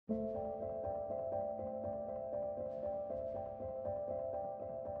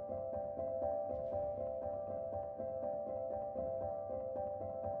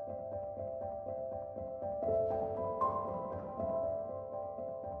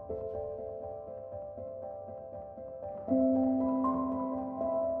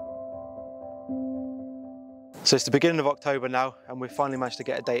So it's the beginning of October now, and we've finally managed to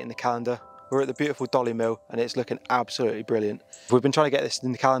get a date in the calendar. We're at the beautiful Dolly Mill, and it's looking absolutely brilliant. We've been trying to get this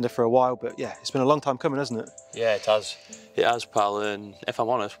in the calendar for a while, but yeah, it's been a long time coming, hasn't it? Yeah, it has. It has, pal, and if I'm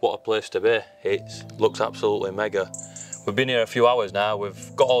honest, what a place to be. It looks absolutely mega. We've been here a few hours now,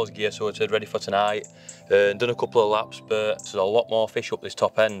 we've got all the gear sorted, ready for tonight, and done a couple of laps, but there's a lot more fish up this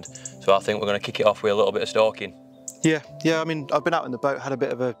top end, so I think we're going to kick it off with a little bit of stalking. Yeah, I mean, I've been out in the boat, had a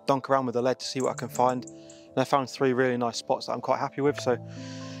bit of a donk around with the lead to see what I can find, and I found 3 really nice spots that I'm quite happy with, so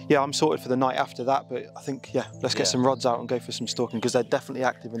yeah, I'm sorted for the night after that, but I think, yeah, let's get some rods out and go for some stalking, because they're definitely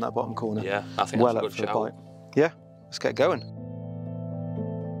active in that bottom corner. Yeah, I think well that's a up good for a shout. bite. Yeah, let's get going.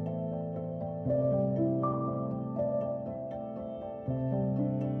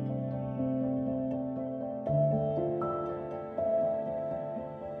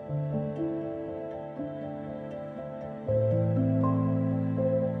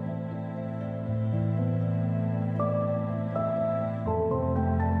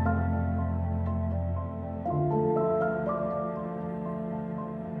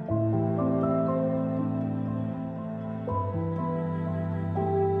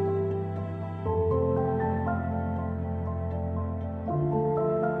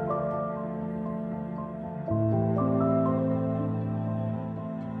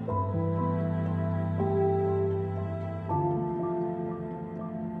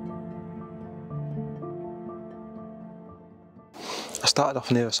 I started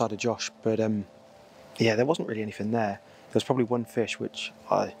off on the other side of Josh, but yeah, there wasn't really anything there. There was probably one fish which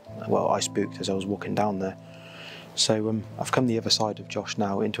I spooked as I was walking down there. So I've come the other side of Josh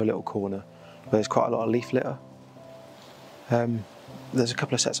now into a little corner where there's quite a lot of leaf litter. There's a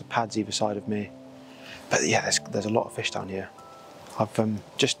couple of sets of pads either side of me, but yeah, there's a lot of fish down here. I've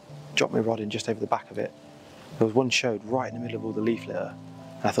just dropped my rod in just over the back of it. There was one showed right in the middle of all the leaf litter.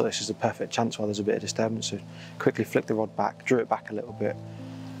 And I thought this was a perfect chance while there's a bit of disturbance, so quickly flicked the rod back, drew it back a little bit,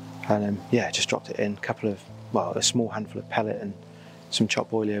 and yeah, just dropped it in. A small handful of pellet and some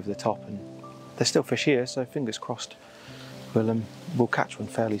chopped oily over the top, and there's still fish here, so fingers crossed we'll catch one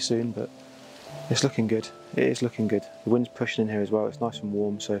fairly soon, but it's looking good. It is looking good. The wind's pushing in here as well, it's nice and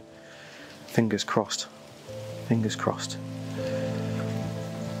warm, so fingers crossed. Fingers crossed.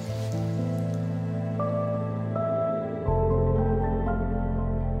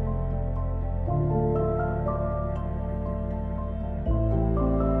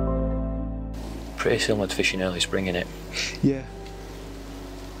 Pretty similar to fishing early spring, innit? Yeah.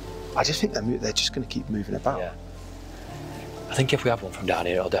 I just think they're just going to keep moving about. Yeah. I think if we have one from down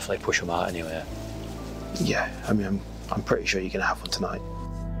here, it'll definitely push them out anyway. Yeah, I mean, I'm pretty sure you're going to have one tonight.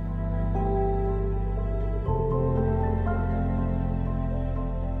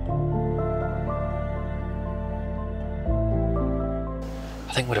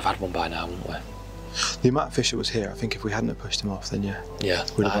 I think we'd have had one by now, wouldn't we? The amount of fish that was here, I think if we hadn't have pushed them off, then yeah,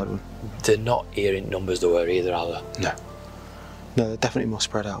 we'd have had one. They're not here in numbers they were either, are they? No, they're definitely more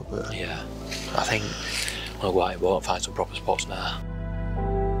spread out, but... Yeah, I think we'll go out and won't find some proper spots now.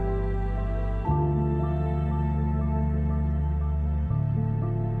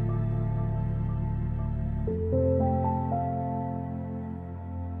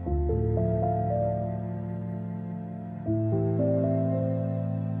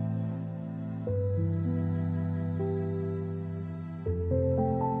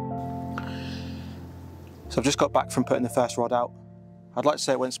 So I've just got back from putting the first rod out. I'd like to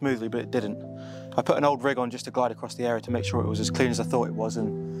say it went smoothly, but it didn't. I put an old rig on just to glide across the area to make sure it was as clean as I thought it was,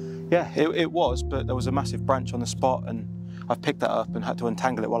 and yeah, it was, but there was a massive branch on the spot, and I've picked that up and had to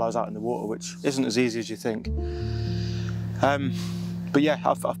untangle it while I was out in the water, which isn't as easy as you think. But yeah,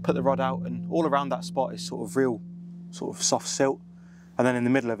 I've put the rod out, and all around that spot is sort of real, sort of soft silt, and then in the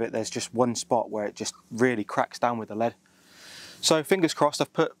middle of it there's just one spot where it just really cracks down with the lead. So fingers crossed,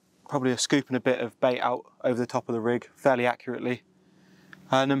 I've put probably a scoop and a bit of bait out over the top of the rig fairly accurately,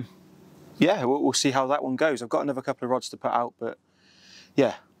 and yeah, we'll see how that one goes. I've got another couple of rods to put out, but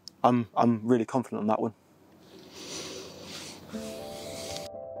yeah, I'm really confident on that one.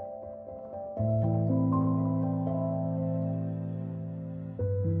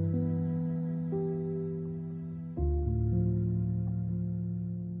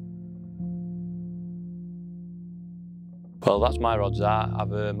 Well, that's my rods out.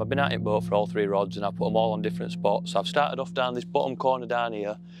 I've been at it both for all 3 rods, and I've put them all on different spots. I've started off down this bottom corner down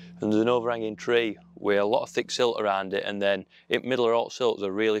here, and there's an overhanging tree with a lot of thick silt around it, and then in the middle of all silt is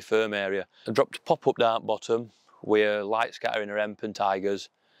a really firm area. I dropped a pop up down at bottom with light scattering of hemp and tigers,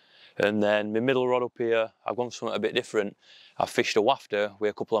 And then my middle rod up here, I've gone for something a bit different. I've fished a wafter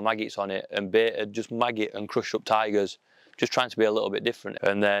with a couple of maggots on it and baited just maggot and crushed up tigers, just trying to be a little bit different.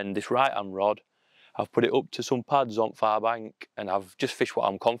 And then this right hand rod, I've put it up to some pads on far bank and I've just fished what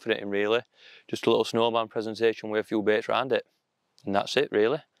I'm confident in really. Just a little snowman presentation with a few baits around it. And that's it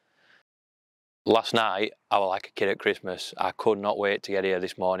really. Last night, I was like a kid at Christmas. I could not wait to get here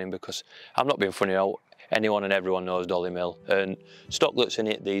this morning because I'm not being funny out. Anyone and everyone knows Dolly Mill, and stock that's in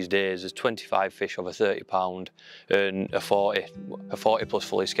it these days is 25 fish over £30 and a 40 plus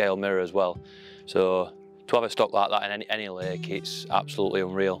fully scaled mirror as well. So to have a stock like that in any lake, it's absolutely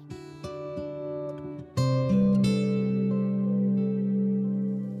unreal.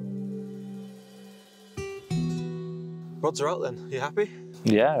 Rods are out then, you happy?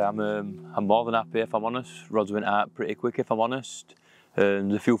 Yeah, I'm more than happy if I'm honest. Rods went out pretty quick if I'm honest.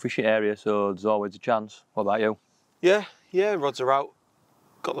 There's a few fishing areas, so there's always a chance. What about you? Yeah, rods are out.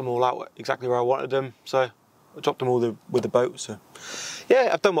 Got them all out exactly where I wanted them, so I dropped them all with the boat. So yeah,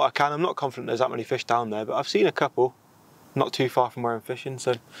 I've done what I can. I'm not confident there's that many fish down there, but I've seen a couple not too far from where I'm fishing,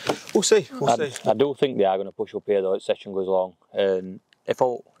 so we'll see. I do think they are going to push up here though as session goes along. And if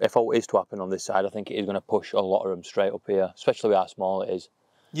all is to happen on this side, I think it is going to push a lot of them straight up here, especially with how small it is.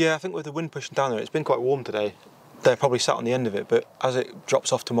 Yeah, I think with the wind pushing down there, it's been quite warm today. They're probably sat on the end of it, but as it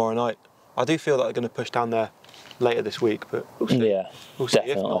drops off tomorrow night, I do feel that they're going to push down there later this week, but we'll see. Yeah, we'll see.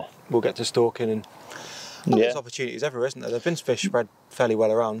 definitely. If not, we'll get to stalking and there's opportunities everywhere, isn't there? There've been fish spread fairly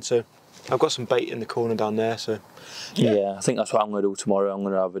well around, so I've got some bait in the corner down there, so yeah, I think that's what I'm going to do tomorrow. I'm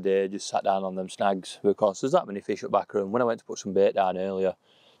going to have a day just sat down on them snags because there's that many fish at back of them. When I went to put some bait down earlier,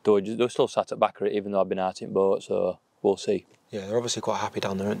 they were still sat at back of it even though I've been out in boat, so we'll see. Yeah, they're obviously quite happy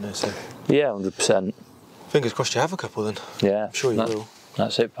down there, aren't they? So yeah, 100%. Fingers crossed you have a couple then. Yeah, I'm sure you will.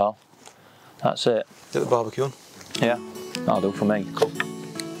 That's it, pal. That's it. Get the barbecue on. Yeah, that'll do for me. Cool.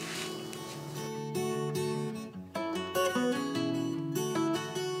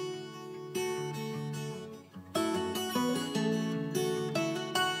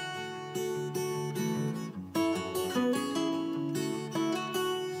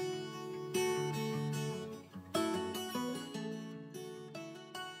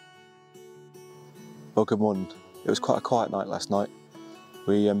 Well, good morning. It was quite a quiet night last night.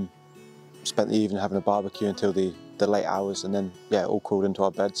 We spent the evening having a barbecue until the late hours, and then yeah, all crawled into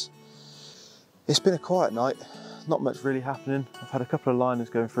our beds. It's been a quiet night, not much really happening. I've had a couple of liners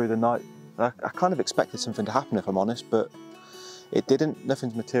going through the night. I kind of expected something to happen if I'm honest, but it didn't.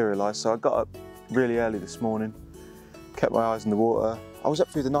 Nothing's materialised, so I got up really early this morning, kept my eyes in the water. I was up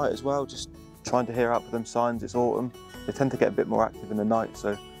through the night as well, just trying to hear out for them signs. It's autumn. They tend to get a bit more active in the night,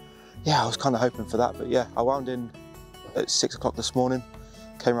 so yeah, I was kind of hoping for that, but yeah, I wound in at 6 o'clock this morning,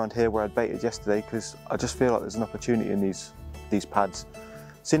 came around here where I'd baited yesterday because I just feel like there's an opportunity in these pads.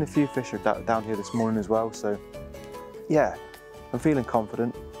 Seen a few fish down here this morning as well, so yeah, I'm feeling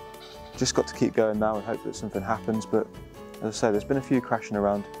confident. Just got to keep going now and hope that something happens, but as I say, there's been a few crashing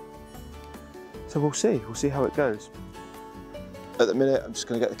around. So we'll see how it goes. At the minute, I'm just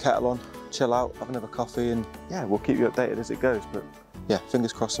gonna get the kettle on, chill out, have another coffee, and yeah, we'll keep you updated as it goes, but yeah,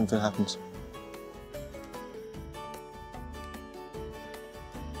 fingers crossed something happens.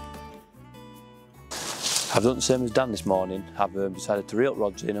 I've done the same as Dan this morning. I've decided to reel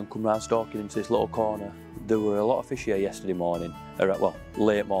rods in and come round stalking into this little corner. There were a lot of fish here yesterday morning, well,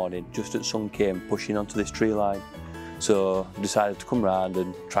 late morning, just as sun came pushing onto this tree line. So I decided to come round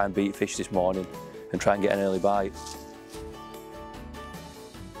and try and beat fish this morning and try and get an early bite.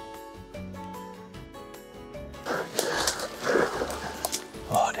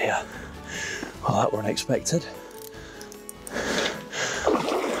 Oh dear, well that were unexpected.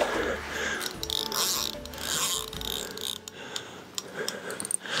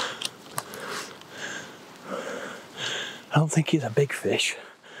 I don't think he's a big fish.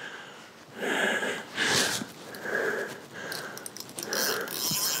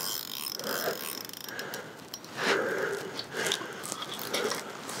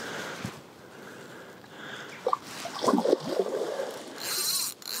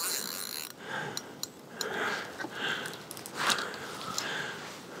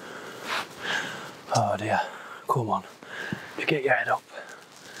 Oh dear, come on, just get your head up.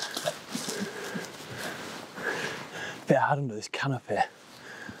 Bit hard under this canopy.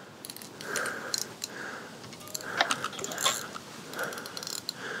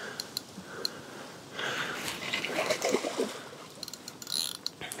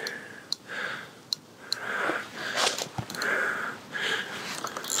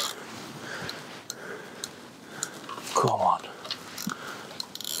 Come on.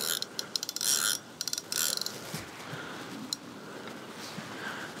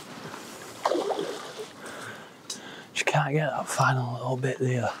 can't get that final little bit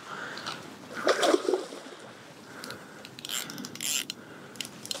there.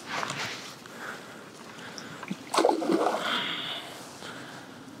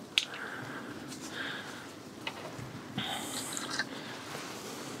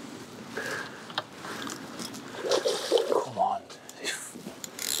 Come on.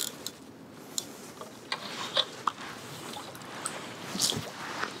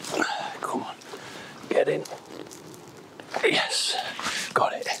 Come on. Get in. Yes.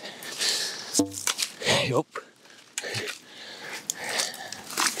 Got it. Yup.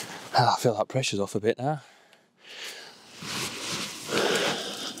 I feel that pressure's off a bit now.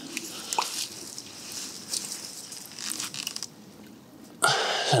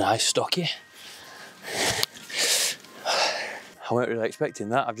 It's a nice stocky. I weren't really expecting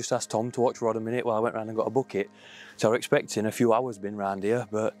that. I've just asked Tom to watch Rod a minute while I went round and got a bucket. So I was expecting a few hours been round here,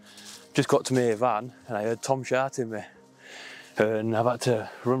 but just got to my van and I heard Tom shouting me. And I've had to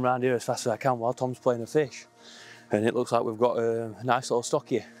run round here as fast as I can while Tom's playing a fish. And it looks like we've got a nice little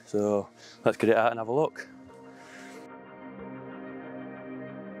stocky. So let's get it out and have a look.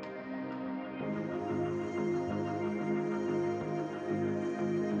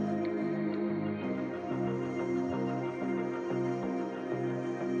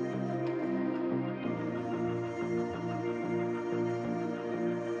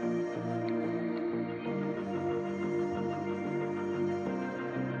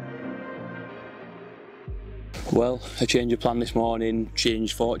 Well, a change of plan this morning,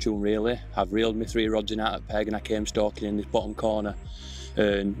 changed fortune really. I've reeled my 3 rods in out of peg and I came stalking in this bottom corner.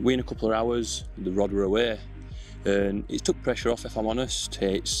 And within a couple of hours, the rod were away. And it took pressure off, if I'm honest.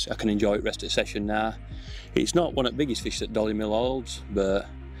 I can enjoy it rest of the session now. It's not one of the biggest fish that Dolly Mill holds, but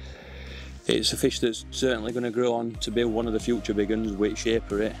it's a fish that's certainly going to grow on to be one of the future big ones with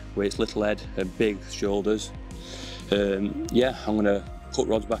shaper it, with its little head and big shoulders. Yeah, I'm going to put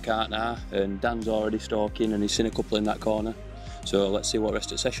rods back out now, and Dan's already stalking and he's seen a couple in that corner. So let's see what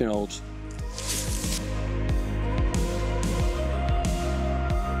rest of the session holds.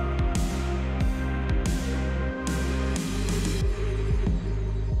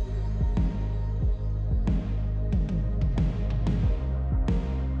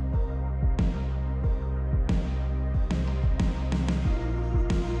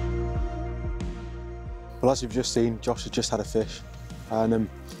 Well, as you've just seen, Josh has just had a fish, and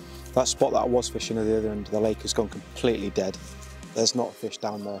that spot that I was fishing at the other end of the lake has gone completely dead. There's not a fish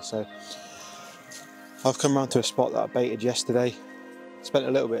down there, so I've come round to a spot that I baited yesterday. Spent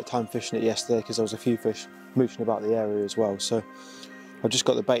a little bit of time fishing it yesterday because there was a few fish mooching about the area as well. So I've just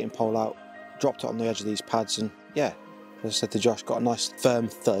got the baiting pole out, dropped it on the edge of these pads, and yeah, as I said to Josh, got a nice firm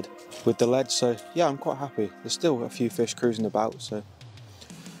thud with the lead. So yeah, I'm quite happy. There's still a few fish cruising about, so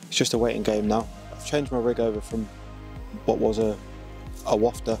it's just a waiting game now. I've changed my rig over from what was a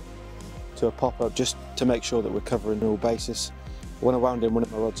wafter to a pop-up just to make sure that we're covering all bases. When I wound in one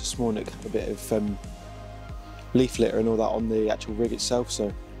of my rods this morning, it had a bit of leaf litter and all that on the actual rig itself,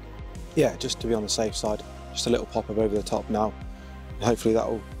 so yeah, just to be on the safe side, just a little pop-up over the top now, and hopefully that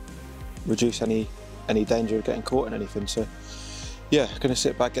will reduce any danger of getting caught in anything. So yeah, gonna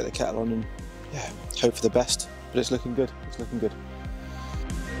sit back, get the kettle on, and yeah, hope for the best, but it's looking good, it's looking good.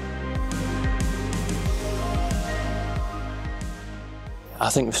 I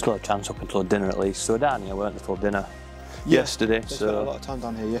think we've still a chance up until dinner at least. So down here weren't until dinner yesterday. They spent a lot of time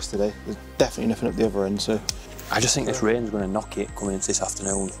down here yesterday. There's definitely nothing up the other end, so I just think this rain's going to knock it coming into this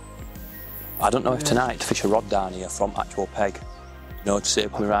afternoon. I don't know if tonight to fish a rod down here from actual peg, you know, to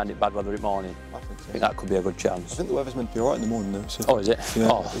sit coming around it bad weather in the morning. I think so. I think that could be a good chance. I think the weather's meant to be alright in the morning though. So oh, is it? yeah,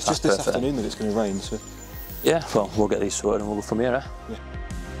 Oh, it's just this afternoon that it's going to rain. So yeah, well, we'll get these sorted and we'll go from here. Yeah.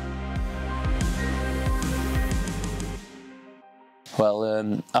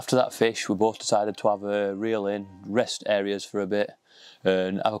 Well, after that fish, we both decided to have a reel in, rest areas for a bit,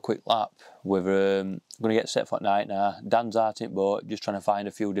 and have a quick lap. We're going to get set for night now. Dan's out in boat, just trying to find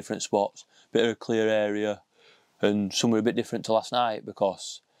a few different spots, bit of a clear area, and somewhere a bit different to last night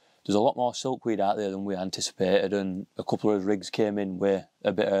because there's a lot more silkweed out there than we anticipated, and a couple of rigs came in with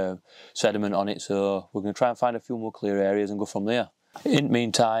a bit of sediment on it, so we're going to try and find a few more clear areas and go from there. In the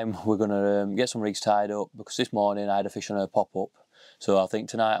meantime, we're going to get some rigs tied up because this morning I had a fish on a pop-up. So I think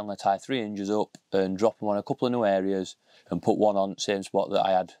tonight I'm going to tie 3 hinges up and drop them on a couple of new areas and put one on the same spot that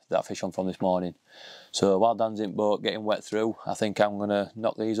I had that fish on from this morning. So while Dan's in boat getting wet through, I think I'm going to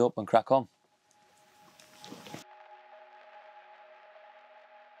knock these up and crack on.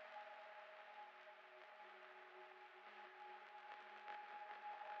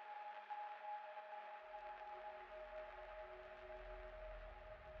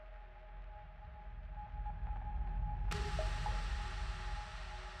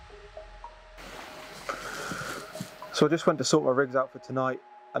 So I just went to sort my rigs out for tonight,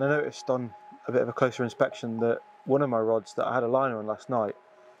 and I noticed on a bit of a closer inspection that one of my rods that I had a liner on last night,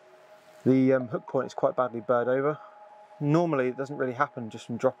 the hook point is quite badly burred over. Normally it doesn't really happen just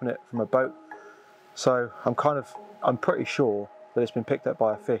from dropping it from a boat, so I'm pretty sure that it's been picked up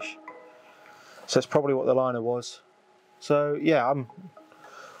by a fish. So it's probably what the liner was. So yeah,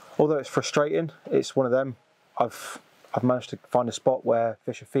 although it's frustrating, it's one of them. I've managed to find a spot where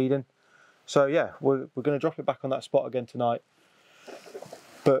fish are feeding. So yeah, we're going to drop it back on that spot again tonight.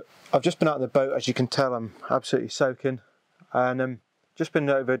 But I've just been out in the boat, as you can tell. I'm absolutely soaking, and just been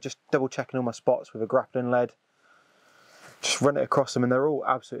over, just double checking all my spots with a grappling lead. Just run it across them, and they're all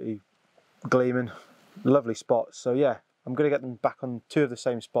absolutely gleaming, lovely spots. So yeah, I'm going to get them back on 2 of the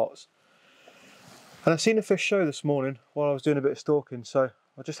same spots. And I seen a fish show this morning while I was doing a bit of stalking, so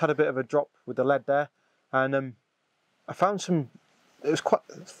I just had a bit of a drop with the lead there, and I found it was quite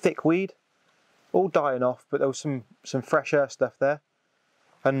thick weed, all dying off, but there was some fresh air stuff there.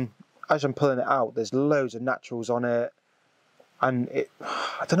 And as I'm pulling it out, there's loads of naturals on it, and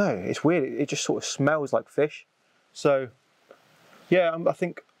I don't know, it's weird, it just sort of smells like fish. So yeah, I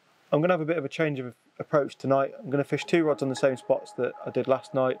think I'm going to have a bit of a change of approach tonight. I'm going to fish 2 rods on the same spots that I did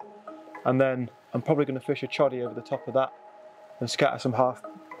last night, and then I'm probably going to fish a choddy over the top of that and scatter some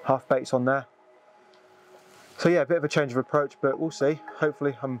half baits on there. So yeah, a bit of a change of approach, but we'll see.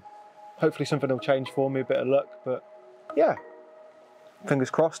 Hopefully something will change for me, a bit of luck. But yeah, fingers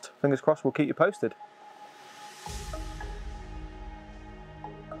crossed, we'll keep you posted.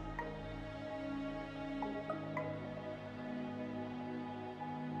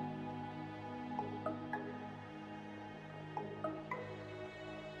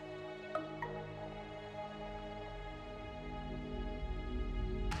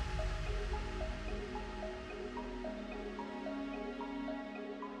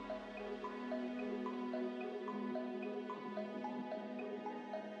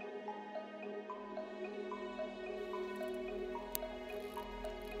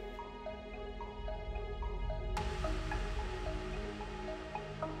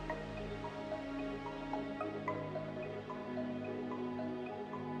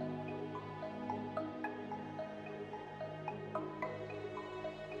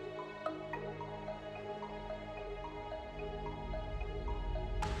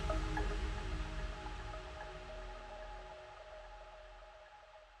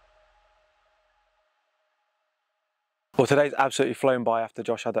 Well, today's absolutely flown by after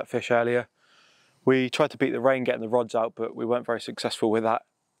Josh had that fish earlier. We tried to beat the rain getting the rods out, but we weren't very successful with that.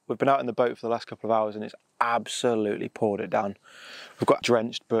 We've been out in the boat for the last couple of hours and it's absolutely poured it down. We've got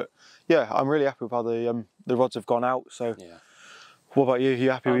drenched, but yeah, I'm really happy with how the rods have gone out. So yeah. What about you? Are you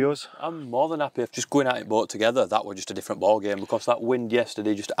happy with yours? I'm more than happy. Just going out in boat together, that was just a different ball game, because that wind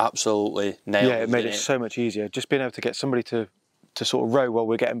yesterday just absolutely nailed it. Yeah, it made it so much easier. Just being able to get somebody to sort of row while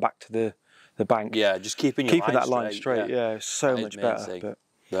we're getting back to the bank. Yeah, just keeping that line straight. Yeah, it's so much better.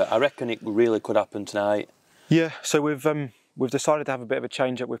 But I reckon it really could happen tonight. Yeah, so we've decided to have a bit of a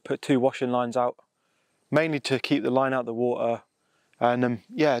change up. We've put 2 washing lines out, mainly to keep the line out of the water, and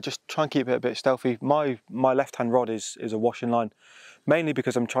yeah, just try and keep it a bit stealthy. My left-hand rod is a washing line, mainly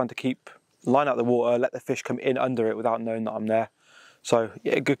because I'm trying to keep line out of the water, let the fish come in under it without knowing that I'm there. So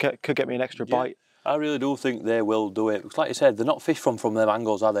yeah, it could get me an extra bite. I really do think they will do it. Because like you said, they're not fish from them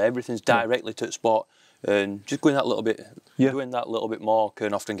angles, are they? Everything's directly to the spot, and just going that little bit, doing that little bit more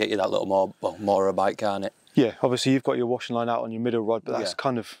can often get you that little more of a bite, can't it? Yeah, obviously you've got your washing line out on your middle rod, but that's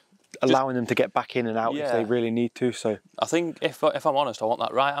kind of allowing them to get back in and out if they really need to. So I think if I'm honest, I want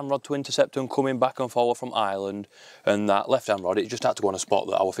that right hand rod to intercept them coming back and forward from Ireland, and that left hand rod, it just had to go on a spot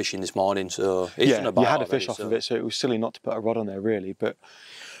that I was fishing this morning. So it's you had a fish off of it, so it was silly not to put a rod on there really. But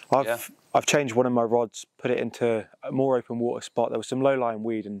I've changed one of my rods, put it into a more open water spot. There was some low-lying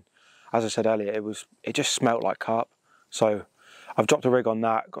weed, and as I said earlier, it just smelt like carp. So I've dropped a rig on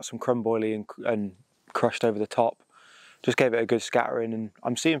that, got some crumb boilie and crushed over the top. Just gave it a good scattering, and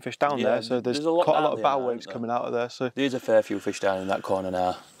I'm seeing fish down there. So there's quite a lot of bow waves coming out of there. So there's a fair few fish down in that corner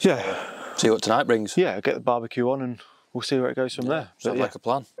now. Yeah. So see what tonight brings. Yeah, get the barbecue on, and we'll see where it goes from there. Sounds like a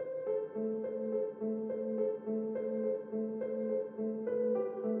plan.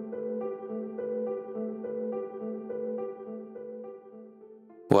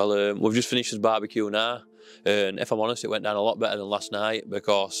 Well, we've just finished this barbecue now, and if I'm honest, it went down a lot better than last night,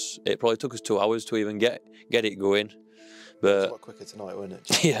 because it probably took us 2 hours to even get it going. But it was a lot quicker tonight, wasn't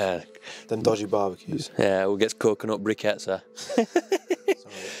it? Yeah. Than dodgy barbecues. Yeah, we'll get coconut briquettes there.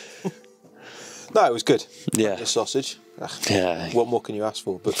 No, it was good. Yeah. The sausage. Yeah. What more can you ask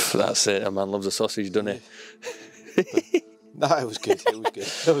for? But that's it. A man loves a sausage, doesn't he? No, it was good. It was good.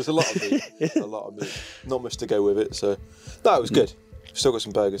 There was a lot of meat. A lot of meat. Not much to go with it, so no, it was good. Still got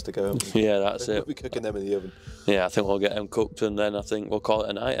some burgers to go. Yeah, that's it. We'll be cooking them in the oven. Yeah, I think we'll get them cooked and then I think we'll call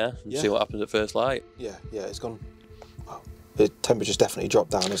it a night, and see what happens at first light. Yeah, it's gone. Well, the temperature's definitely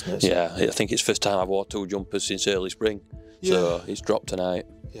dropped down, isn't it? So, yeah, I think it's first time I've wore 2 jumpers since early spring. So it's dropped tonight.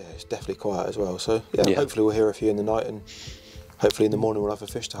 Yeah, it's definitely quiet as well. So yeah, hopefully we'll hear a few in the night, and hopefully in the morning we'll have a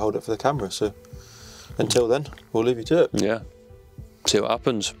fish to hold up for the camera. So until then, we'll leave you to it. Yeah, see what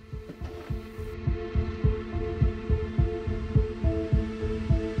happens.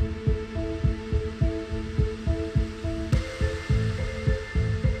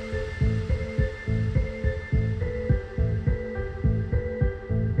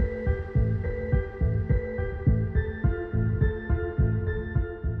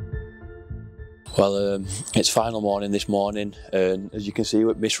 Well, it's final morning this morning, and as you can see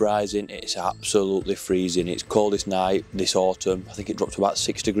with mist rising, it's absolutely freezing. It's coldest night this autumn. I think it dropped to about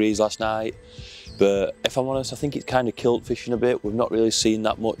 6 degrees last night. But if I'm honest, I think it's kind of killed fishing a bit. We've not really seen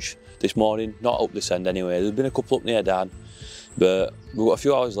that much this morning, not up this end anyway. There's been a couple up near Dan, but we've got a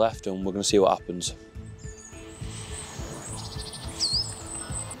few hours left and we're going to see what happens.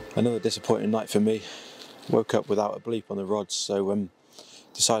 Another disappointing night for me. Woke up without a bleep on the rods, so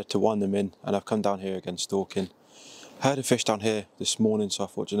decided to wind them in, and I've come down here again stalking. I heard a fish down here this morning, so I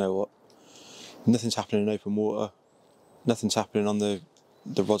thought, you know what, nothing's happening in open water, nothing's happening on the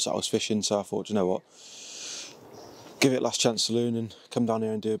rods that I was fishing, so I thought, you know what, give it last chance saloon and come down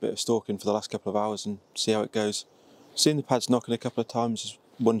here and do a bit of stalking for the last couple of hours and see how it goes. Seen the pads knocking a couple of times,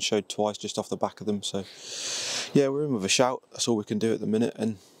 one showed twice just off the back of them, so yeah, we're in with a shout. That's all we can do at the minute,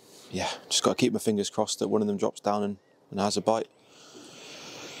 and yeah, just got to keep my fingers crossed that one of them drops down and has a bite.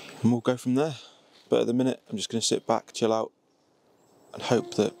 And we'll go from there. But at the minute, I'm just going to sit back, chill out, and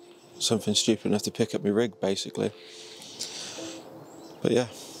hope that something's stupid enough to pick up my rig, basically. But yeah,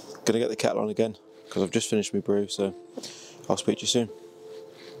 going to get the kettle on again, because I've just finished my brew, so I'll speak to you soon.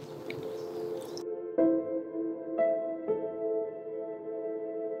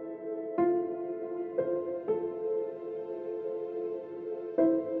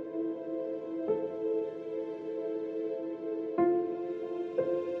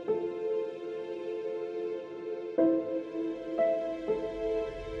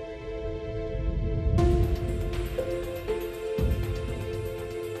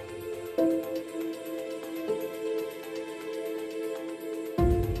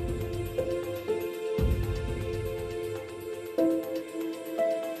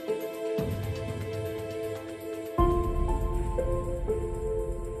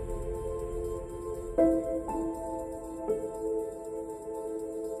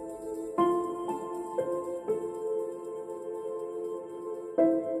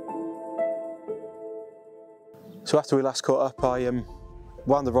 So after we last caught up, I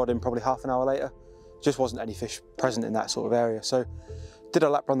wound the rod in probably half an hour later. Just wasn't any fish present in that sort of area. So did a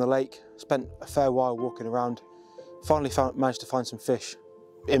lap around the lake, spent a fair while walking around, finally managed to find some fish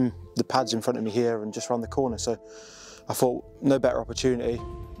in the pads in front of me here and just around the corner. So I thought no better opportunity,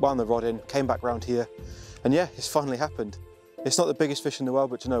 wound the rod in, came back round here, and yeah, it's finally happened. It's not the biggest fish in the world,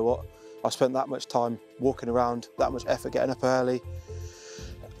 but you know what? I spent that much time walking around, that much effort getting up early.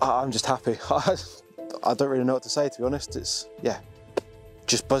 I'm just happy. I don't really know what to say, to be honest. It's, yeah,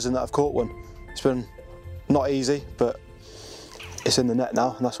 just buzzing that I've caught one. It's been not easy, but it's in the net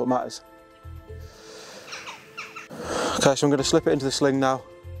now, and that's what matters. Okay, so I'm going to slip it into the sling now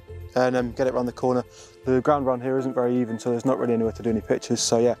and get it around the corner. The ground around here isn't very even, so there's not really anywhere to do any pictures.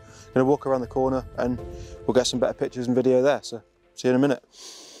 So yeah, I'm going to walk around the corner and we'll get some better pictures and video there. So see you in a minute.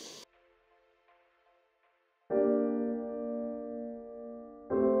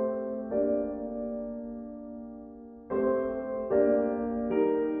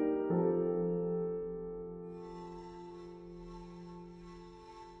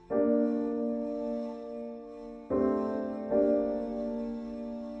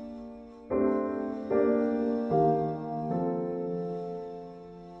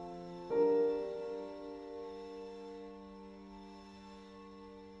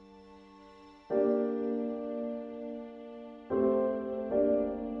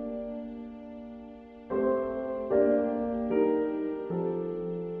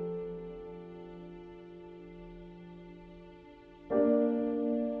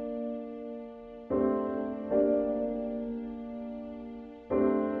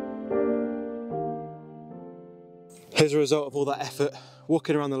 Here's a result of all that effort,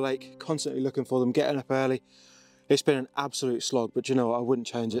 walking around the lake, constantly looking for them, getting up early. It's been an absolute slog, but you know what, I wouldn't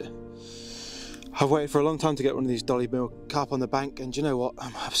change it. I've waited for a long time to get one of these Dolly Mill carp on the bank, and you know what,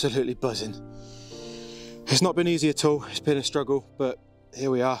 I'm absolutely buzzing. It's not been easy at all, it's been a struggle, but here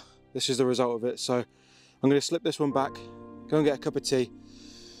we are. This is the result of it. So I'm going to slip this one back, go and get a cup of tea.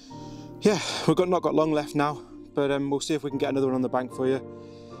 Yeah, we've not got long left now, but we'll see if we can get another one on the bank for you.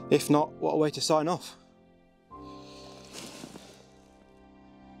 If not, what a way to sign off.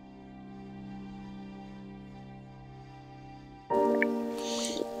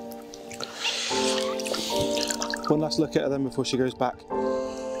 One last look at her then before she goes back.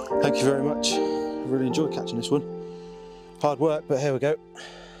 Thank you very much. I really enjoyed catching this one. Hard work, but here we go.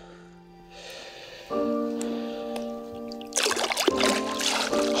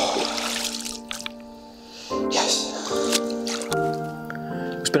 Yes.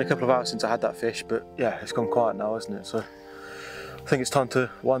 It's been a couple of hours since I had that fish, but yeah, it's gone quiet now, hasn't it? So I think it's time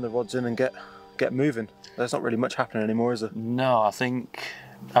to wind the rods in and get moving. There's not really much happening anymore, is there? No, I think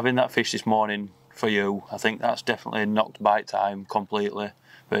having that fish this morning for you, I think that's definitely knocked bite time completely.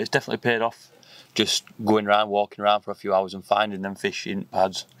 But it's definitely paid off just going around, walking around for a few hours and finding them fish in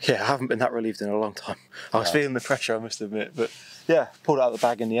pads. Yeah, I haven't been that relieved in a long time. I was feeling the pressure, I must admit, but yeah, pulled it out of the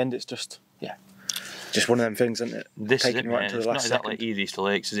bag in the end. It's just, yeah, just one of them things, isn't it? This is it, mate. It's not exactly easiest of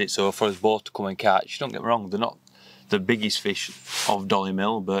lakes, is it? So for us both to come and catch, don't get me wrong, they're not the biggest fish of Dolly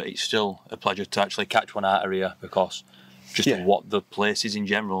Mill, but it's still a pleasure to actually catch one out of here because just what the place is in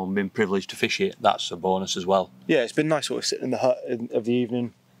general and being privileged to fish it, that's a bonus as well. Yeah, it's been nice sort of sitting in the hut of the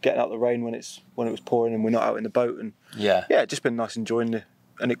evening, getting out the rain when it was pouring and we're not out in the boat, and it's just been nice enjoying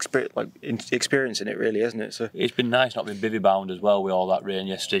experiencing it really, isn't it? So it's been nice not being bivvy bound as well with all that rain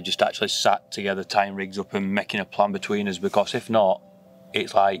yesterday, just actually sat together, tying rigs up and making a plan between us, because if not,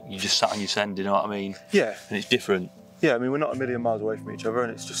 it's like you just sat on your send, you know what I mean? Yeah. And it's different. Yeah, I mean, we're not a million miles away from each other,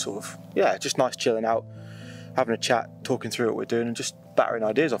 and it's just sort of, just nice chilling out, having a chat, talking through what we're doing and just battering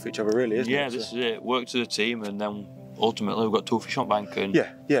ideas off each other really, isn't it? Yeah, this is it. Work to the team, and then ultimately we've got 2 fish on bank. And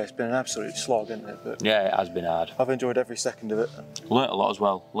yeah, it's been an absolute slog, hasn't it? But yeah, it has been hard. I've enjoyed every second of it. Learnt a lot as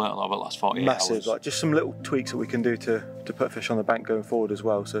well. Learnt a lot about the last 48 hours. Massive, like just some little tweaks that we can do to put fish on the bank going forward as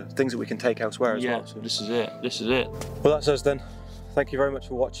well. So things that we can take elsewhere as well. So. This is it. This is it. Well, that's us then. Thank you very much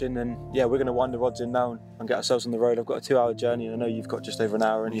for watching, and yeah, we're going to wind the rods in now and get ourselves on the road. I've got a 2-hour journey, and I know you've got just over an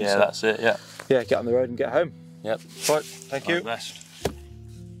hour. Yeah, that's it. Yeah. Yeah, get on the road and get home. Yep. Right. Thank you. All the best.